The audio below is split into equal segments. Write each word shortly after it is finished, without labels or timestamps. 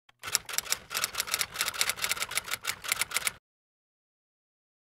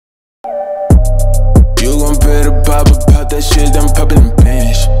ready to pop that shit, then pop in the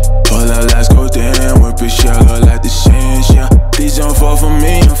bench. All our lights go down, whip it shallow like the sands, yeah. Please don't fall for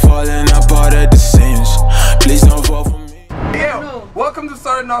me, I'm falling apart at the seams. Please don't fall for me. Yeah, welcome to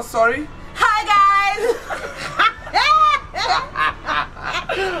Sorry Not Sorry. Hi guys!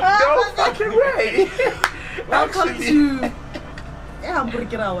 No fucking way. Welcome to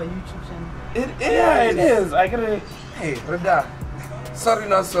our YouTube channel. It is. I gotta. Hey, Rada. Sorry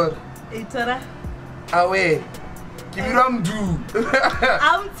Not Sorry. Hey Tara. Away. Give it Mdu.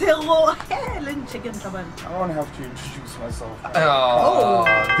 I'm Tshego. Let me check in. I don't have to introduce myself. Oh,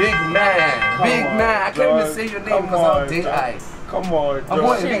 big man. Big man. I can't even say your name because I'll date I. Come on, oh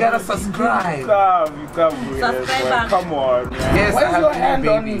boy, you gotta subscribe. You come with it, come on, man. Yes, where's I have your hand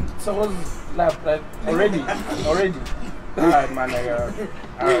baby. on Tsego's lap? Like, already. Alright, my nigga.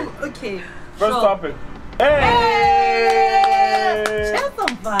 Alright. Okay. First topic. Hey! Have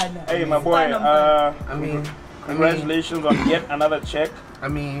some fun. Hey, my boy. Congratulations on yet another check. I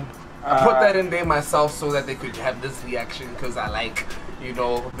put that in there myself so that they could have this reaction because I like, you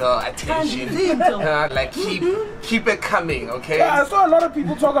know, the attention. Like keep it coming, okay? Yeah, I saw a lot of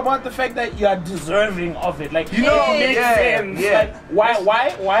people talk about the fact that you are deserving of it. Like, you know, it makes sense. Yeah. Like,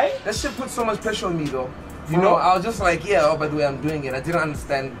 why? That shit put so much pressure on me though. You know, I was just like, yeah, oh, by the way, I'm doing it. I didn't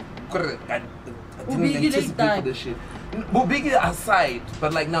understand. I didn't anticipate for this shit. But big aside,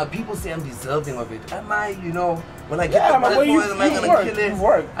 but like now people say I'm deserving of it. Am I, you know, when I get the money for it, am I gonna kill it?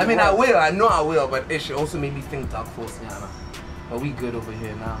 I mean, I will, I know I will, but it should also make me think Dark Force, yeah. But we good over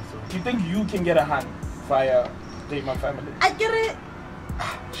here now, so. Do you think you can get a hand via Date My Family? I get it.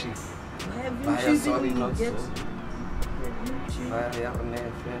 Chief. Via sorry not so.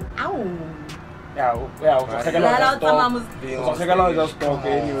 Ow. Yeah, just talk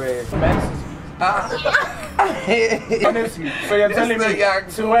anyway. Honestly, so you're telling me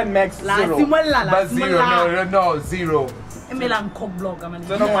so when Max zero? But zero, no, zero. So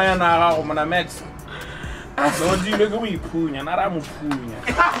no why na Max. So do you look we punya, na ramu punya.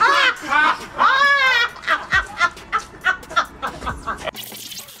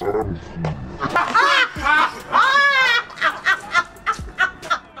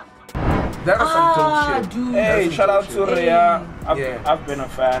 That was some dope shit. Dude. Hey, shout out to Rhea. I've been a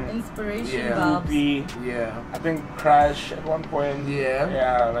fan. Inspiration. Yeah. I think Crash at one point.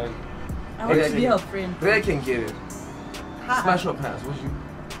 Yeah, like I want to be her friend. They can get it. Smash your pants, would you?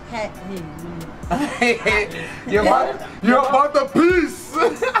 You're about the peace.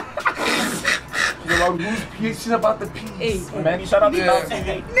 She's about the peace. Hey. Man, shout out to Now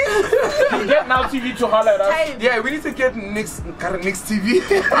TV. Get Now TV to holler at us. Yeah, we need to get Nix TV.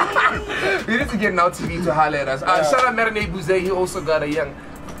 We need to get Now TV to holler at us. Shout out Marine Bouze, he also got a young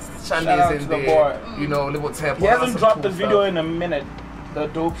Shandies in there. Boy. You know, little tap. He hasn't dropped the video in a minute. The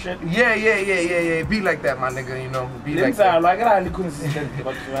dope shit. Yeah. Be like that, my nigga, you know. Be like that. Like really consistent.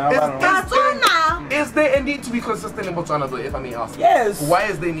 Is there a need to be consistent in Botswana though, if I may ask? Yes. Why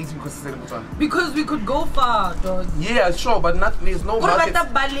is there need to be consistent in Botswana? Because we could go far, dog. Yeah, sure, but there's no markets.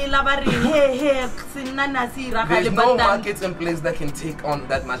 There's no markets in place that can take on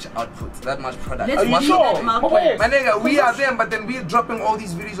that much output, that much product. Are you sure? My nigga, we are them, but then we're dropping all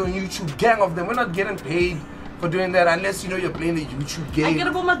these videos on YouTube, gang of them. We're not getting paid for doing that unless you know you're playing the YouTube game.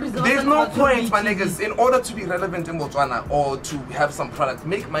 There's no point, my niggas. In order to be relevant in Botswana or to have some product,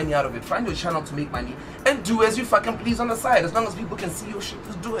 make money out of it. Find your channel to make money and do as you fucking please on the side. As long as people can see your shit,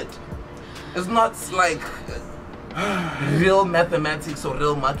 just do it. It's not like real mathematics or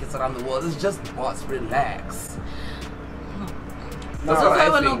real markets around the world. It's just boss, relax. That's what I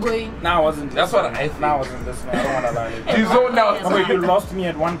think. Now I wasn't. That's what I think. Now I wasn't listening. I don't want to lie. You zoned out. You lost me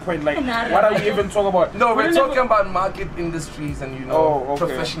at one point. Like, what are we even talking about? No, we're talking about market industries and you know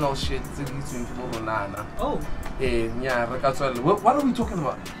professional shit. Oh. Yeah. What are we talking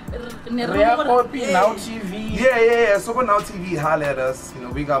about? Now TV. Yeah. So Now TV holler at us. You know,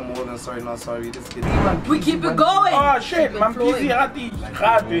 we got more than Sorry Not Sorry. Just kidding. We keep it going. Oh shit, Masisi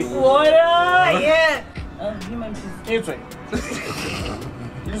What? Yeah.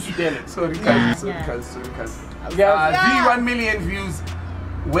 Sorry, guys. Yeah. 1 million views.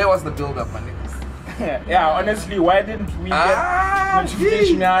 Where was the build up, my niggas? Yeah, honestly, why didn't we get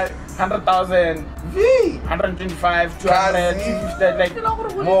notification 100,000, 125, 200, 250,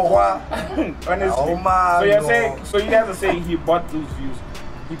 like more? Honestly. So you guys are saying he bought those views.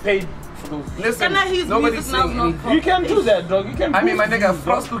 He paid for those views. Listen, nobody's saying anything. You can do that, dog. You can. I mean, my nigga,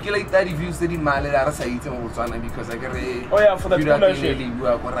 Frost took like 30 views. They didn't matter. Because I get a. Oh yeah, for the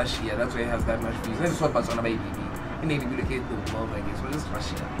Russia. That's why he has that much views. That's what Botswana baby. He need to relocate the world, I guess. Well, it's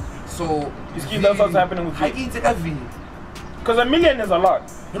Russia. So that's what's happening with you. Because 1 million is a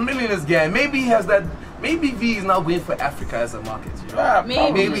lot. 1 million is gay. Maybe he has that Maybe V is now going for Africa as a market. You know?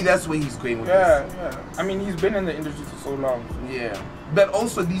 Yeah, maybe that's where he's going with this. Yeah. I mean, he's been in the industry for so long. Yeah. But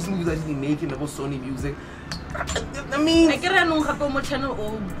also these movies that he's making about Sony Music. I mean, I can't channel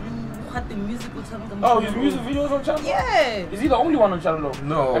or the music or something. Oh, his music videos on channel? Yeah. Is he the only one on channel?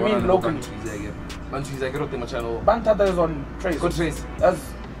 No. I mean, locally. Bantu is on channel. Bantata is on Trace. Good Trace.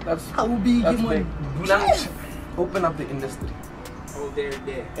 That's how big big. Open up the industry. Oh, they're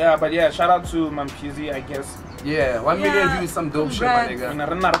there. Yeah, but yeah, shout out to Masisi, I guess. Yeah, 1 million views is some dope shit, my nigga.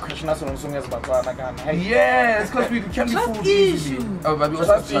 Yeah, it's because we can't be fooled easily. Oh, but we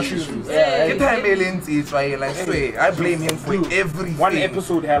also have issues. Yeah, get time aliens is right. Like, swear, I blame him for everything. One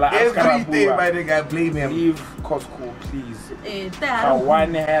episode, hella. Everything, my nigga, I blame him. Leave Costco, please.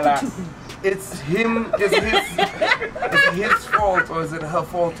 One hella. It's him. It's his fault, or is it her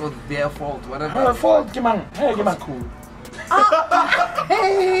fault, or their fault, whatever. Her fault, come on. Hey, come on, cool.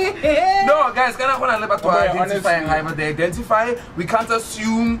 No, guys, identify. They identify. We can't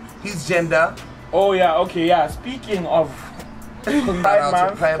assume his gender. Oh yeah, okay, yeah. Speaking of Pride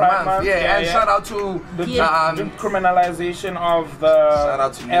Month, yeah, and shout out to the criminalization of the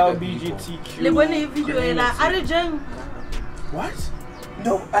LGBTQ. What?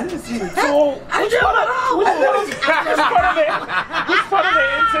 No, I didn't see it. So, which part of the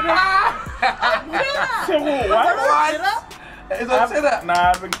incident? Tshego, what? It's on Twitter. Nah,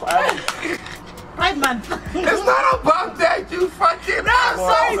 I've been Pride Month. It's not about that, you fucking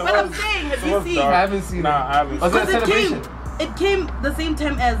sorry, but I'm saying, have you seen? I haven't seen it. Nah, I haven't seen it. It came the same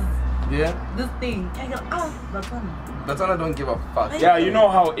time as this thing. That's why I don't give a fuck. Yeah, you know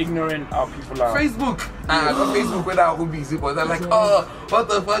how ignorant our people are. Facebook. Facebook without who busy boys. They're like, oh, what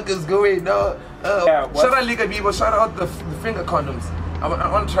the fuck is going on? Shout out Liga people, shout out the finger condoms. I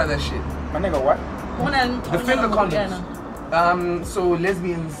want to try that shit. My nigga, what? The finger condoms. So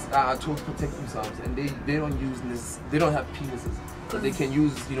lesbians are told to protect themselves, and they don't use this. They don't have penises, so they can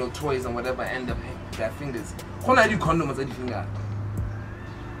use toys and whatever and their fingers. How do you condoms at the finger?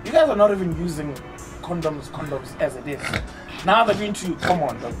 You guys are not even using condoms as it is. Now they're going to come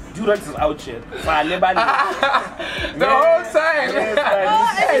on. Durex is out here. The whole time.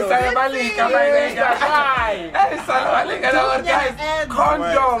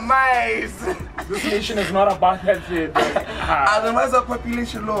 Condomize. This nation is not about that shit. Otherwise, our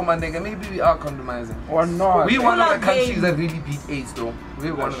population low, my nigga. Maybe we are condomizing. Or not. We one of the countries that really beat AIDS, though.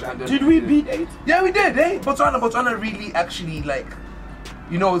 We one of the countries. Did we beat AIDS? Yeah, we did. Eh? Botswana really actually like.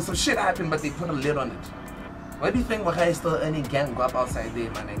 Some shit happened, but they put a lid on it. Why do you think Waka is still earning gang go up outside there,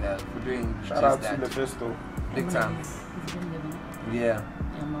 my nigga, for doing Shout out to Mephisto. Big time. Yeah.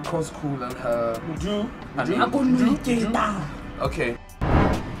 Cause cool and her. Okay.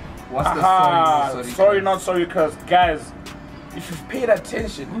 What's the sorry, not sorry, because guys, if you've paid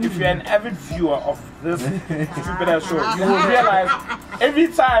attention, if you're an avid viewer of this stupid ass show, you will realize every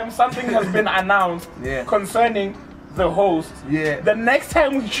time something has been announced concerning the host, the next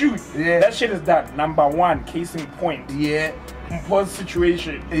time we shoot, that shit is done. Number one, case in point. Post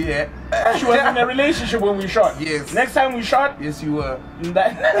situation. She was in a relationship when we shot. Yes. Next time we shot, yes, you were.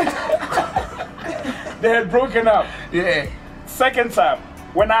 They had broken up. Second time,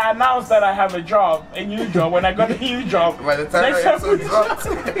 when I announced that I have a job, a new job, when I got a new job, by the time next time we dropped,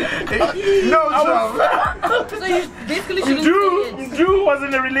 no job. So you basically Mdu was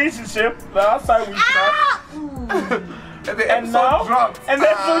in a relationship. The last time we shot. And now dropped. And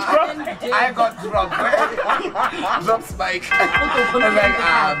then so dropped. I got dropped. Drop spike. And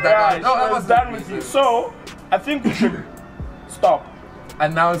like, no, I was done with you. So I think we should stop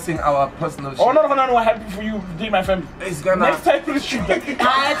announcing our personal shit. Oh no, I'm happy for you, being my family. It's gonna. Next time, please shoot.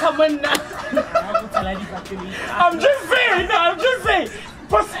 Come on now. I'm just saying.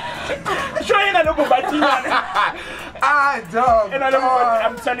 Showing a logo by dog. And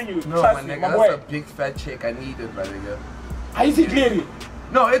I'm telling you, no, trust me, my boy. that's a big fat check I needed, my nigga. Is it clearly?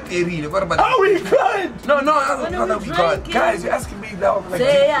 No, it's clearly. What about how we good? No, I don't know we good. Guys, you're asking me now. Like,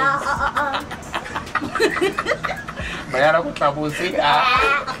 say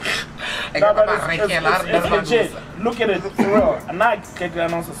it's legit. Look at it, for real. And now I get the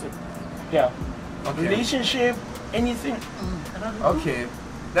announcers. Yeah. Okay. Relationship, anything. Okay.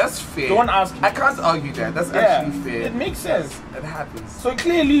 That's fair. Don't ask me. I can't argue that. That's actually fair. It makes sense. It happens. So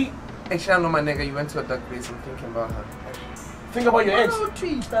clearly. Actually, I know my nigga, you went to a dark place and thinking about her. Think about your ex.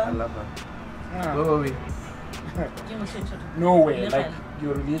 I love her. Yeah. Where were we? No way. Like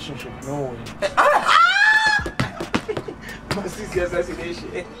your relationship. No way. Masisi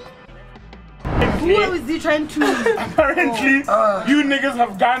assassination. Who is he trying to? Apparently, you niggas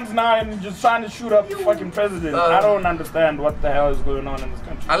have guns now and just trying to shoot up the fucking president. I don't understand what the hell is going on in this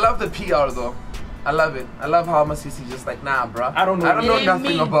country. I love the PR though. I love it. I love how Masisi just like, nah, bro. I don't know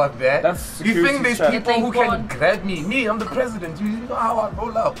nothing about that. That's you think there's security people who can grab me? Me, I'm the president. You know how I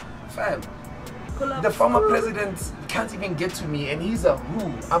roll up, fam. The former president can't even get to me, and he's a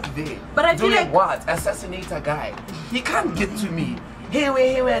who up there. But I feel doing like what? Assassinate a guy. He can't get to me. Hey,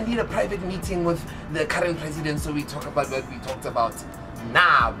 I need a private meeting with the current president so we talk about what we talked about.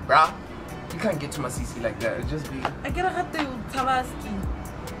 Nah, bruh. You can't get to Masisi like that. It'll just be. I get a Tabaski.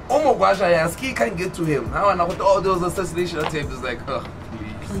 Oh my gosh, Ski can't get to him. Now I know all those assassination attempts is like, ugh,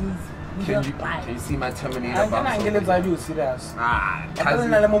 please. Can you see my Terminator box? I'm going to you serious. And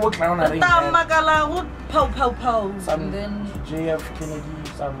then JF Kennedy,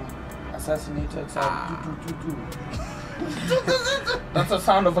 some assassinated, some That's the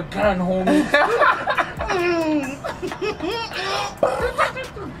sound of a gun, homie.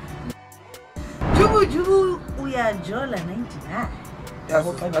 Jubu, we are Jola 99.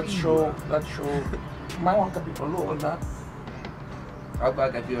 That show. My one can be below that. How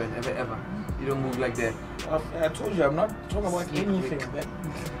bad I feel ever. You don't move like that. I told you, I'm not talking about anything.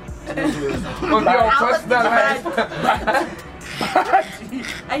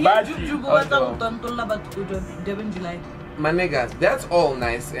 My nigga, that's all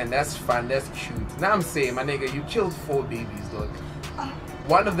nice and that's fun, that's cute. Now I'm saying, my nigga, you killed 4 babies, dog.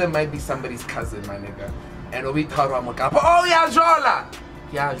 One of them might be somebody's cousin, my nigga. And we thought I'm a couple. Oh, yeah, Jola!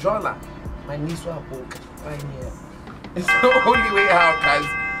 Yeah, Jola. My niece was broke right here. It's the only way out, cuz.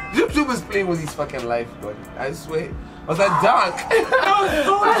 Zoop was playing with his fucking life, bro. I swear. Was that dark? That was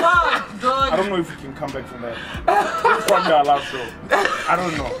so dark, dog. I don't know if we can come back from that. From the last show. I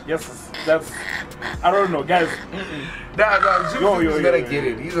don't know. Yes, that's. I don't know, guys. Zoop better get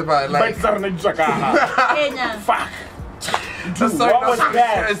it. He's about like. Fuck. Dude, what was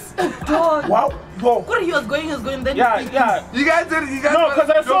that? Dog. Wow. What he was going, then yeah. You guys did it. No, because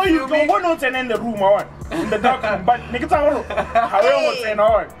I saw you go one note and in the room, in the dark room. But nigga, how was saying,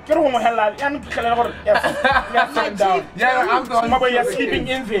 get home, hell, yeah, I'm the one. You're sleeping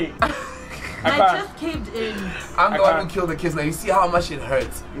in there. I just caved in. I'm the one who killed the kids. Now you see how much it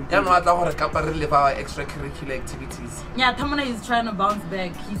hurts. You know what? I want to live our extracurricular activities. Yeah, Tamana is trying to bounce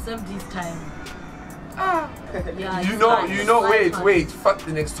back. He served his time. Yeah, you know. Wait. Fuck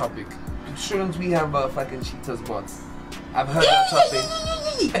the next topic. Shouldn't we have fucking cheaters bots? I've heard that topic.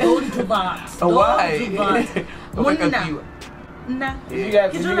 Don't do that. Why? Nah.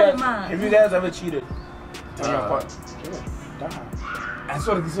 If you guys ever cheated on your part, I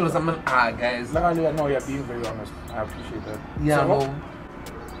saw this one as someone. Guys. No, you're being very honest. I appreciate that. Yeah, no.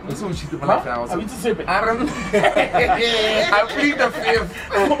 That's what cheated my life now. I plead the fifth.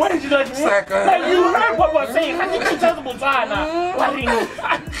 What did you like? You heard what was saying. I think cheaters Botswana. What do you know?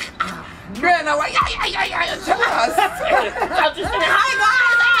 Man, I went, tell us.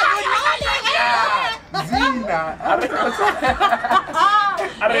 Hi guys, Zina.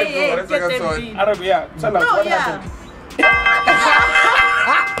 Arabia, tell us what happened.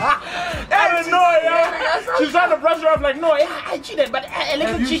 I don't know, yeah. She's trying to brush her off like, no, yeah, I cheated, but a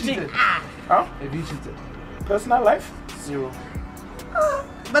little cheating. Huh? Have you cheated? Personal life? 0.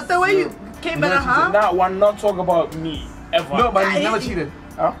 But the way you came back, Now, we're not talking about me, ever. No, but you've never cheated.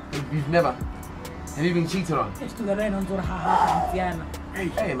 Huh? You've never. Have you been cheated on? Hey,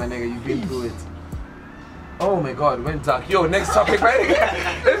 my nigga, you've been through it. Oh my God, went dark. Yo, next topic, right? But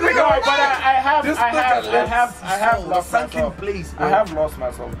I have lost sunken place. I have lost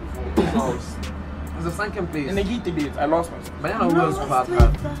myself before. It's a sunken place. In the heat of it, I lost myself. But I don't know what's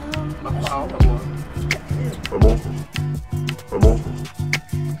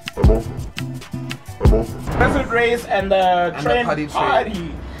President race and the train party.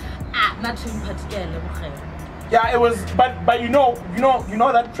 Not train party. Yeah, it was, but you know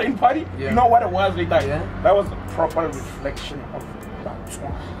that train party? Yeah. You know what it was like that? Yeah. That was a proper reflection of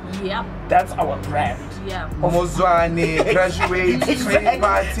Botswana. Yep. That's our brand. Yeah. Mozwane, graduate, train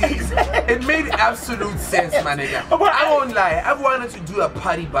party. It made absolute sense, my nigga. But I won't lie, I've wanted to do a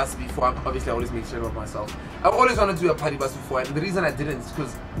party bus before. Obviously, I always make sure of myself. I've always wanted to do a party bus before, and the reason I didn't is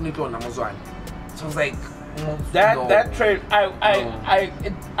because Niko and Mozwane. So I was like, that train, I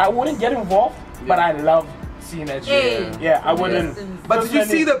wouldn't get involved, but I love seeing that shit. Yeah, I wouldn't. But did you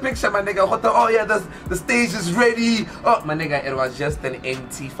see the picture, my nigga? Oh yeah, the stage is ready. Oh, my nigga, it was just an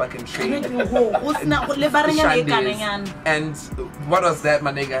empty fucking train. And what was that,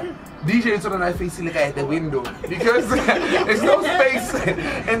 my nigga? DJ is on I facing like at the window because there's no space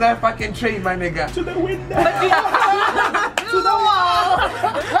in that fucking train, my nigga. To the window. To the wall.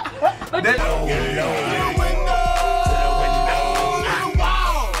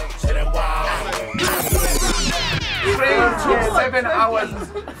 7 hours,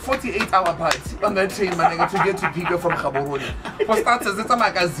 48-hour party on that train, my nigga, to get to Pico from Gaborone. For starters, it's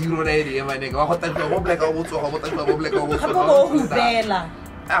like a zero already, my nigga.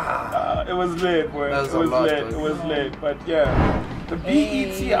 It was lit, boy. It was lit. But yeah, the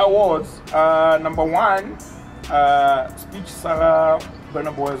BET Awards, number 1, speech Sarah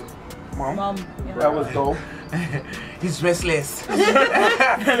Burna Boy's mom. Yeah. That was dope. He's restless. He's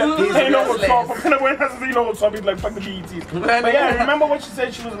restless. He's like, fuck the BETs. But yeah, remember what she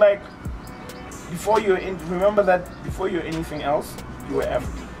said? She was like, before you're anything else, you were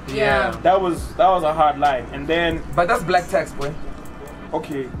African. Yeah. That was a hard line. And then, but that's black tax, boy.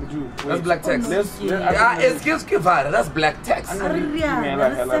 Okay, that's black tax. That's black tax. The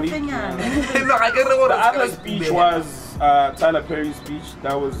other speech was Tyler Perry's speech.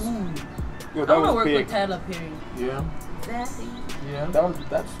 That was that I was work big. with Tyler Perry. Yeah. Daddy. Yeah.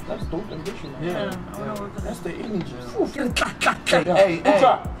 That's dope ambition. Yeah. I wanna work with that's the energy. Hey.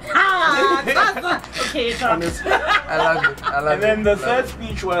 Okay, I love it. And then the third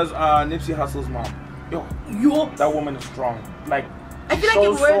speech was Nipsey Hussle's mom. Yo, that woman is strong. Like, I feel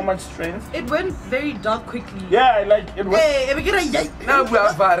shows like so much strength. It went very dark quickly. Yeah, like it went. Now we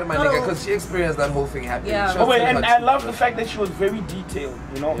are far, my nigga, because she experienced that whole thing happening. Yeah. Oh wait, and I love the fact that she was very detailed.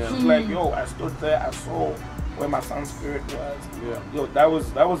 You know, she's like, yo, I stood there, I saw where my son's spirit was. Yeah. Yo, that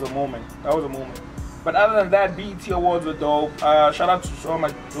was a moment. But other than that, BET Awards were dope. Shout out to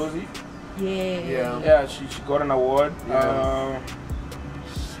Shoma Josie. Yeah, she got an award. Do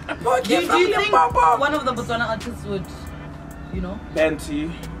you think one of the Botswana artists would, Benty,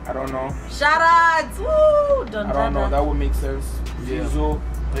 I don't know. Shout out! Woo! I don't know, that would make sense. Zizo.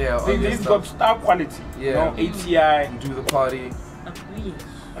 Yeah, these got star quality. Yeah. ATI. MduThaParty.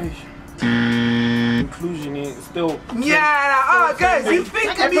 Inclusion is still. Yeah, guys, you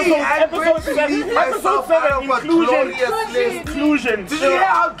think me? I'm going to leave myself out of a glorious list. Inclusion. Did you hear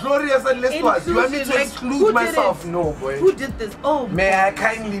how glorious that list was? You want me to exclude myself? No, boy. Who did this? Oh, may I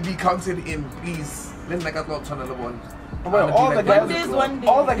kindly be counted in, please? Let's make a lot of TheeLebodi. Well, all the guys we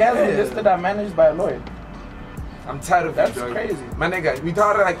listed are managed by a lawyer. I'm tired of that's you, crazy. My nigga, we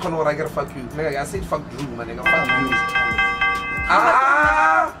thought like Conor, I gotta fuck you. Nigga, I said fuck Drew, my nigga, fuck you.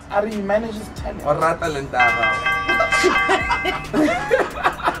 Ari manages talent. Or Rata Lentaga.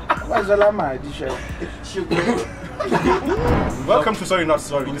 Welcome to Sorry Not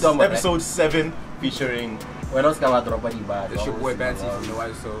Sorry. This is episode 7 featuring. It's your boy Banty from the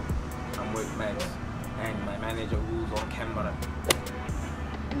White Soul. I'm with Max and my manager who's on camera.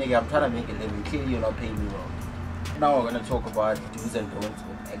 Nigga, I'm trying to make a living. Clearly, you're not paying me well. Now we're gonna talk about do's and don'ts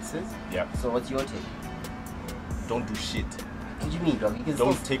with exes. Yeah. So what's your take? Don't do shit. What do you mean, dog?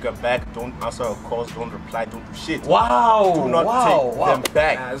 Don't take her back. Don't answer her calls. Don't reply. Don't do shit. Wow. Do not take them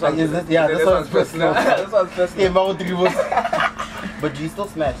back. This one's personal. This one's personal. But do you still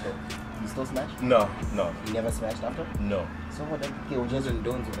smash though? You still smash? No. You never smashed after? No. So what then? Okay, Do's and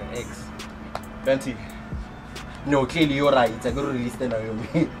don'ts with an ex. Benty. No, clearly you're right. It's a good release then.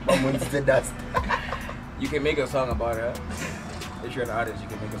 The dust. You can make a song about her. If you're an artist, you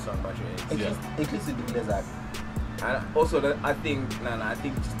can make a song about your ex. Inclusive the Blizzard. And also, I think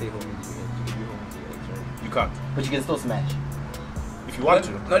just stay home with your ex. You can be home with your ex, right? You can't. But you can still smash. If you want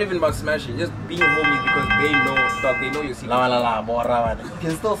to. Not even about smashing, just being homies because they know your secret. You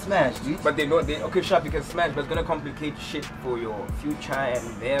can still smash, dude. But they know, okay, sharp, you can smash, but it's gonna complicate shit for your future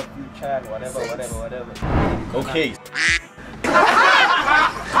and their future and whatever. Okay.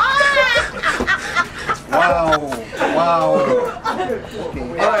 Wow. Okay.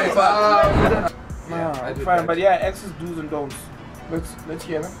 Alright, fine, but yeah, exes, do's and don'ts. Let's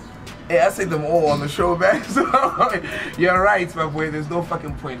hear them. Hey, I say them all on the show, man. So you're right, my boy. There's no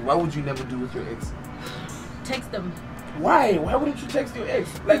fucking point. Why would you never do with your ex? Text them. Why? Why wouldn't you text your ex?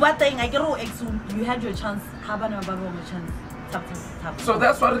 Like, what thing? I get all ex. You had your chance. So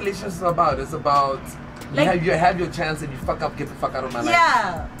that's what relationships is about. It's about like, you have your chance and you fuck up, get the fuck out of my life.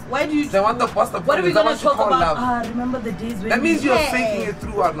 Yeah. Why do you? Then what's the point? What are we gonna talk about? Love? Remember the days when. That means you're thinking it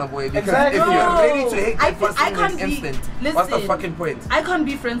through, out, my boy. Because exactly. if you're ready to hate that person in an instant, listen, what's the fucking point? I can't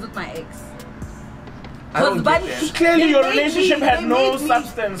be friends with my ex. I don't get that. Clearly, your relationship had no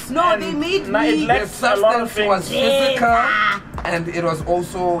substance. No, they made me. It lacked a lot of things. Was physical and it was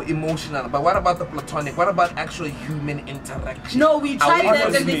also emotional. But what about the platonic? What about actual human interaction? No, we tried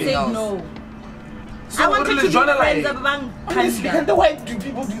that and they said no. So I wanted to be friends. Honestly, why do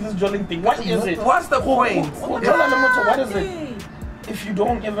people do this jolling thing? What is it? What's the point? What is it? If you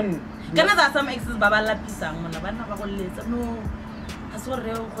don't even. There are some exes no.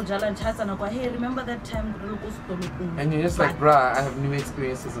 Hey, remember that time? And you're just like, bruh, I have new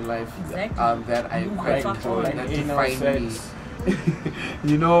experiences in life that I quite enjoy and define me.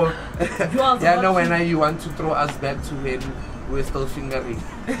 You know, yeah, no, when you want to throw us back to when we're still fingering.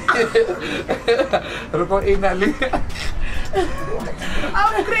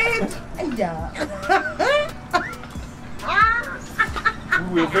 I'm great. Yeah.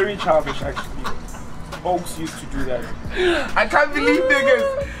 We were very childish actually. Folks used to do that. I can't believe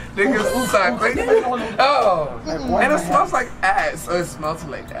niggas suck. Oh, and it smells like ass. Oh, it smells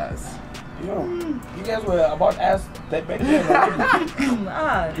like ass. Yo, you guys were about ass that back then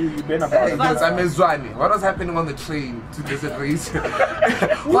already. You've been about it. I'm Zwani. What was happening on the train to Desert Race?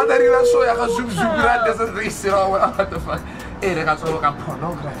 What did you show you? Desert Race. What the fuck? Hey, they got to look at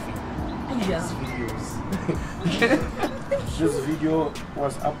pornography. Yes. Videos. This video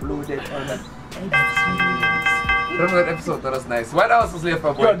was uploaded on the Remember that episode? That was nice. What else was left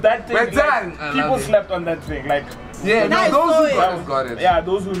for boy? Yo, that thing, we're like, done. people slept on that thing, like. Yeah, no, those who got it. Yeah,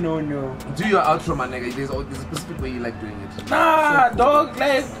 those who know. Do your outro, my nigga. There's a specific way you like doing it. Nah, so cool. Dog,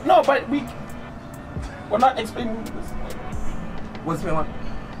 like, no, but we're not explaining this. What's going on?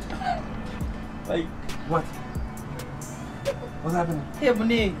 Like, what? What's happening? Hey,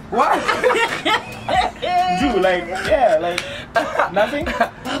 Monique. What? Dude, like, yeah, like, nothing.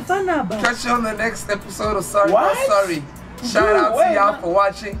 Catch you on the next episode of Sorry What? Not Sorry. Shout out to y'all for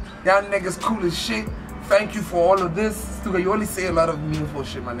watching. Y'all niggas cool as shit. Thank you for all of this. Stuga, you only say a lot of meaningful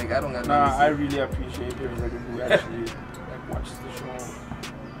shit, my nigga. I don't got nothing to say. I really appreciate everybody who actually like watches the show.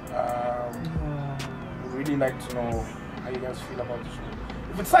 We'd really like to know how you guys feel about the show.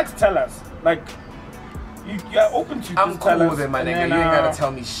 If it sucks, tell us. Like, you are open to I'm just cool tell with us. it, my nigga. Then, You ain't gotta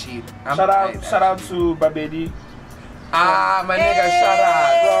tell me shit. Shout out to Babedi. Ah, my nigga, shout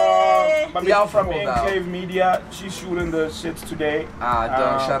out. Babedi from Enclave Media. She's shooting the shits today.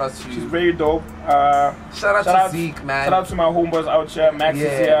 Dog, shout out to you. She's very dope. Shout out to Zeke, man. Shout out to my homeboys out here. Max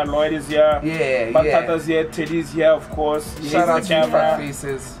is here, Lloyd is here. Yeah, Batata's here, Teddy's here, of course. Shout out to you, Fat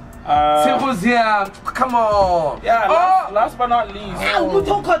Faces. Tsego's here. Come on. Yeah, last but not least. We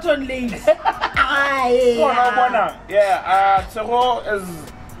don't cut on leaves. Yeah, Tshego is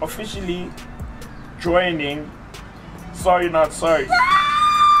officially joining Sorry Not Sorry.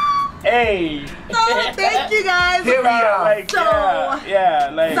 Hey. Oh, thank you guys. Here we are. Like, So,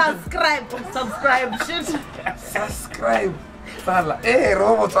 like. Subscribe, shit. Subscribe. Hey,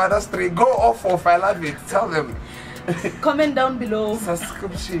 Robot, that's straight. Go off I love it. Tell them. Comment down below.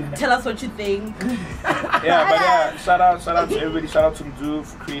 Subscription. Tell us what you think. Shout out to everybody. Shout out to Mdu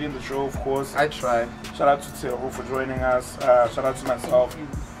for creating the show, of course. I try. Shout out to Tshego for joining us. Shout out to myself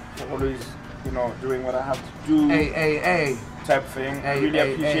for always, doing what I have to do. Hey. Type thing. I really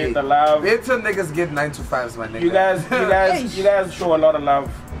appreciate the love. Better niggas get 9 to 5s, my nigga. You guys show a lot of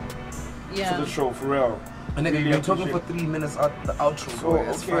love to the show, for real. And nigga, you're talking for 3 minutes out the outro, so, boy.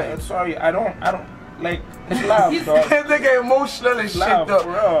 It's okay, fine. sorry, I don't like, it's love, dog. Nigga emotional and shit, love,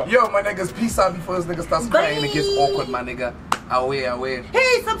 though. Yo, my niggas, peace out before this nigga starts crying and it gets awkward, my nigga. Away.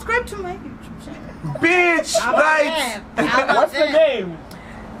 Hey, subscribe to my YouTube channel. Bitch, right? What's the name?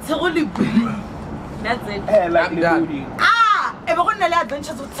 TheeLebodi. That's it. Hey, like I'm done. TheeLebodi. Everyone knows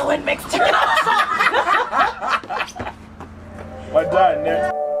adventures with Tshego and Max. Check it out. We're done,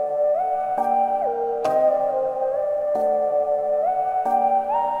 yeah.